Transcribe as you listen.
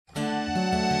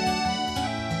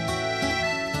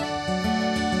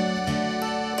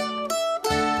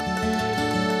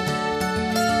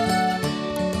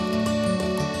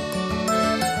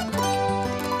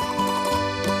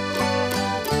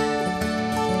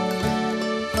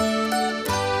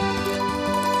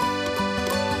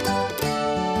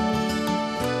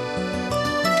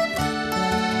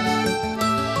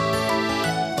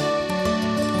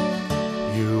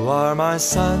are my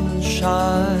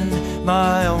sunshine,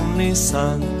 my only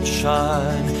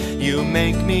sunshine. You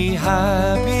make me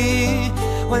happy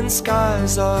when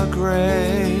skies are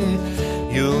gray.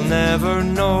 You'll never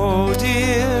know,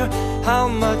 dear, how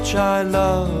much I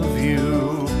love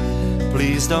you.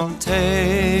 Please don't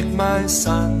take my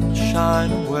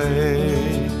sunshine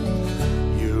away.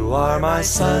 You are my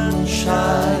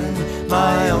sunshine,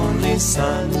 my only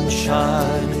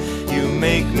sunshine. You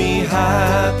make me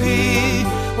happy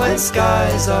when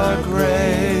skies are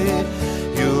gray.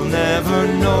 You'll never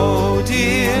know,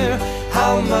 dear,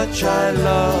 how much I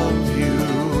love you.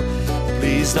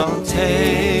 Please don't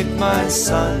take my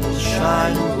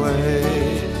sunshine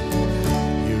away.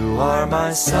 You are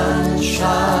my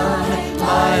sunshine,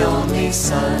 my only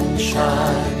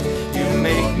sunshine. You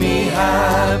make me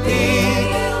happy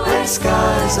when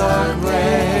skies are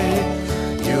gray.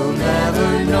 You'll never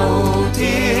know,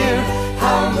 dear,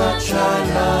 how much I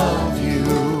love you.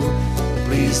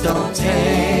 Please don't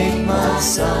take my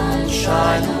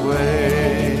sunshine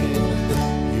away.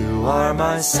 You are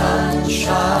my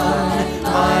sunshine,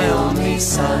 my only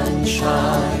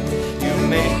sunshine. You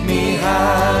make me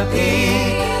happy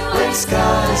when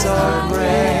skies are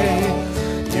gray.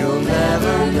 You'll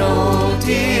never know,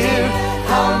 dear,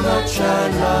 how much I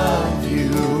love you.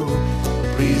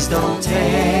 Please don't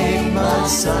take my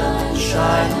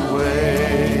sunshine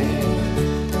away.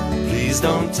 Please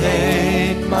don't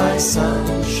take my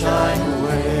sunshine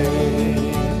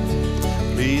away.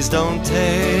 Please don't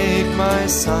take my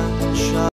sunshine.